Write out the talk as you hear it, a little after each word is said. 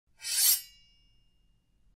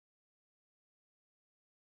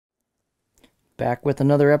Back with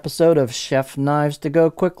another episode of Chef Knives to Go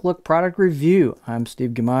Quick Look Product Review. I'm Steve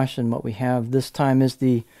Gamache, and what we have this time is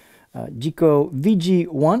the Jikko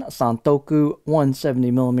VG-1 Santoku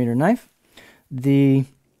 170mm knife. The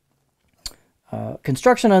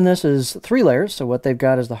construction on this is 3 layers. So what they've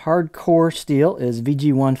got is the hardcore steel is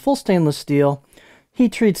VG-1 full stainless steel.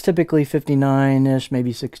 Heat treats typically 59-ish,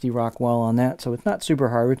 maybe 60 Rockwell on that, so it's not super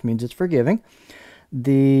hard, which means it's forgiving.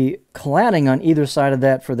 The cladding on either side of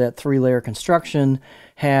that for that 3-layer construction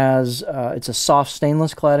has, it's a soft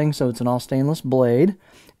stainless cladding, so it's an all stainless blade.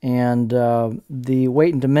 And the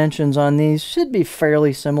weight and dimensions on these should be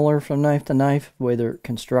fairly similar from knife to knife, the way they're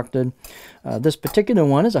constructed. This particular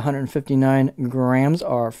one is 159 grams,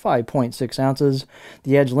 or 5.6 ounces.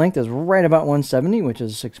 The edge length is right about 170, which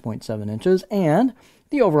is 6.7 inches. And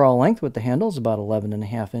the overall length with the handle is about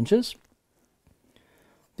 11.5 inches.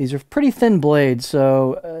 These are pretty thin blades,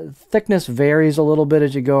 so thickness varies a little bit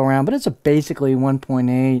as you go around, but it's basically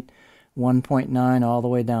 1.8, 1.9 all the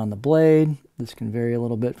way down the blade. This can vary a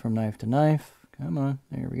little bit from knife to knife. Come on,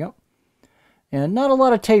 there we go. And not a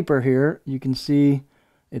lot of taper here. You can see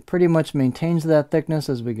it pretty much maintains that thickness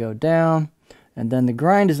as we go down. And then the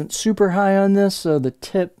grind isn't super high on this, so the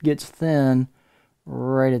tip gets thin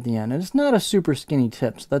right at the end. And it's not a super skinny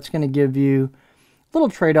tip, so that's going to give you little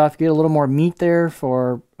trade-off. You get a little more meat there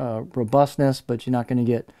for robustness, but you're not going to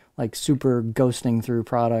get like super ghosting through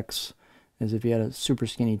products as if you had a super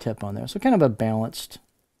skinny tip on there. So kind of a balanced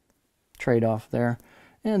trade-off there.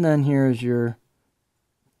 And then here's your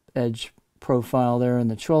edge profile there in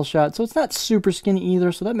the choil shot. So it's not super skinny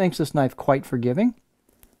either, so that makes this knife quite forgiving.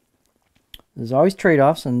 There's always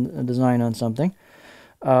trade-offs in a design on something.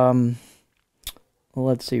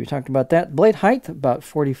 Let's see, we talked about that. Blade height, about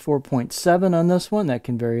 44.7 on this one. That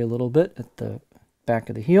can vary a little bit at the back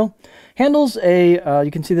of the heel. Handles you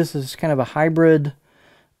can see this is kind of a hybrid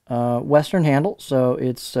Western handle. So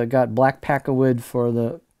it's got black pack-a-wood for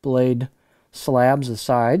the blade slabs, the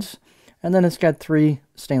sides. And then it's got 3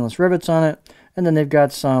 stainless rivets on it. And then they've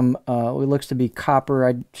got some, it looks to be copper.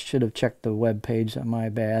 I should have checked the web page, my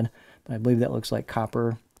bad. But I believe that looks like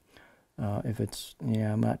copper. If it's,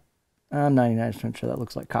 yeah, I'm 99% sure that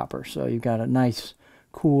looks like copper. So you've got a nice,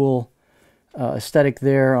 cool aesthetic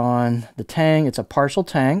there on the tang. It's a partial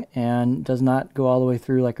tang and does not go all the way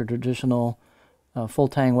through like a traditional full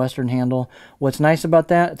tang Western handle. What's nice about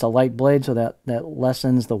that, it's a light blade, so that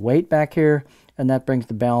lessens the weight back here, and that brings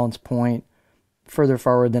the balance point further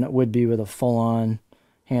forward than it would be with a full-on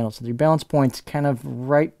handle. So your balance point's kind of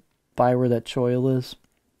right by where that choil is.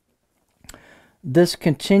 This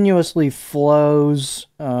continuously flows.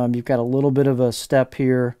 You've got a little bit of a step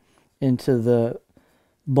here into the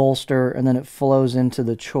bolster, and then it flows into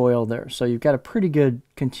the choil there. So you've got a pretty good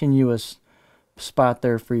continuous spot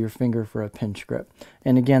there for your finger for a pinch grip.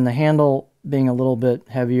 And again, the handle being a little bit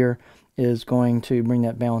heavier is going to bring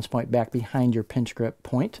that balance point back behind your pinch grip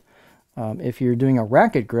point. If you're doing a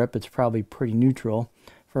racket grip, it's probably pretty neutral.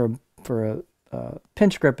 For a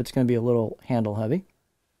pinch grip, it's going to be a little handle heavy.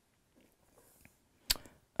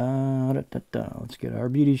 Let's get our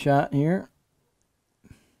beauty shot here.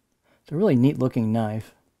 It's a really neat looking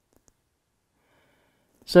knife.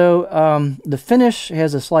 So the finish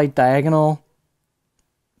has a slight diagonal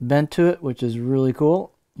bent to it, which is really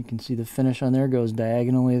cool. You can see the finish on there goes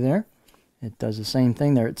diagonally there. It does the same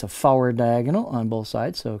thing there. It's a forward diagonal on both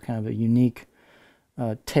sides, so kind of a unique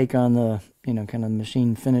take on the, kind of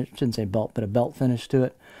machine finish. Shouldn't say belt, but a belt finish to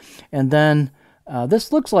it. And then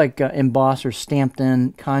this looks like embossed or stamped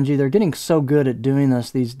in kanji. They're getting so good at doing this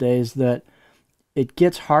these days that it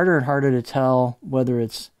gets harder and harder to tell whether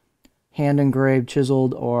it's hand engraved,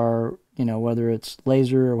 chiseled, or whether it's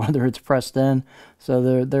laser or whether it's pressed in.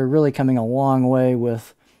 So they're really coming a long way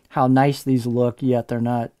with how nice these look, yet they're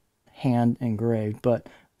not hand engraved, but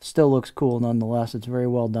still looks cool nonetheless. It's very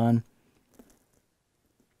well done.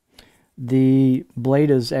 The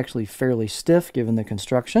blade is actually fairly stiff given the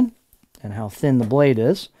construction and how thin the blade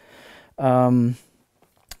is.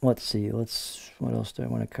 Let's see, what else do I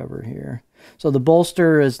want to cover here? So the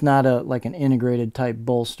bolster is not like an integrated type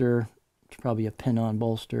bolster. It's probably a pin-on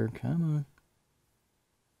bolster. Come on.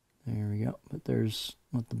 There we go. But there's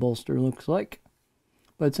what the bolster looks like.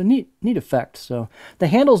 But it's a neat effect. So the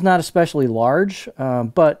handle's not especially large,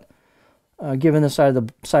 but given the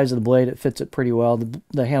size of the blade, it fits it pretty well.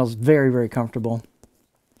 The handle's very, very comfortable.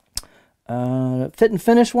 Fit and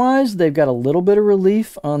finish wise, they've got a little bit of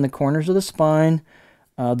relief on the corners of the spine.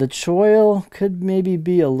 The choil could maybe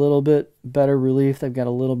be a little bit better relief. They've got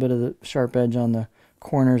a little bit of the sharp edge on the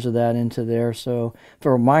corners of that into there. So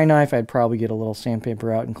for my knife, I'd probably get a little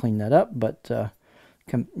sandpaper out and clean that up. But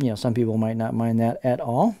some people might not mind that at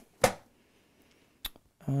all.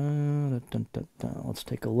 Let's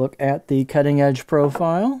take a look at the cutting edge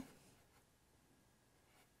profile.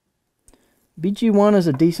 VG-1 is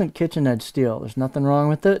a decent kitchen edge steel. There's nothing wrong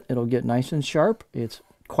with it. It'll get nice and sharp. It's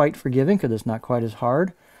quite forgiving because it's not quite as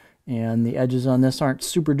hard. And the edges on this aren't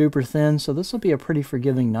super duper thin, so this will be a pretty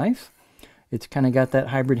forgiving knife. It's kind of got that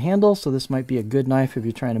hybrid handle, so this might be a good knife if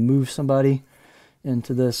you're trying to move somebody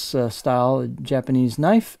into this style Japanese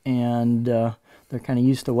knife, and they're kind of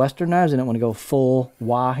used to Western knives. They don't want to go full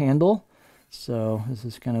Wa handle, so this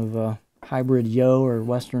is kind of a hybrid Yo or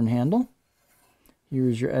Western handle.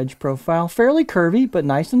 Here's your edge profile. Fairly curvy, but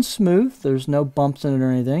nice and smooth. There's no bumps in it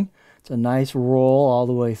or anything. It's a nice roll all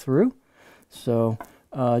the way through. So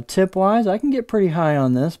tip-wise, I can get pretty high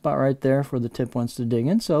on this, about right there for the tip wants to dig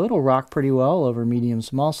in. So it'll rock pretty well over medium,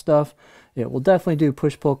 small stuff. It will definitely do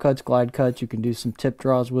push-pull cuts, glide cuts. You can do some tip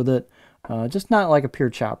draws with it. Just not like a pure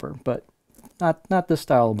chopper, but not this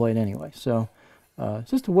style of blade anyway. So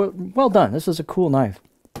just well done. This is a cool knife.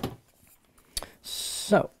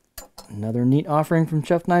 So another neat offering from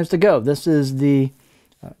Chef Knives to Go. This is the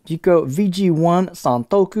Jikko VG-1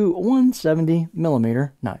 Santoku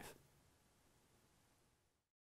 170mm knife.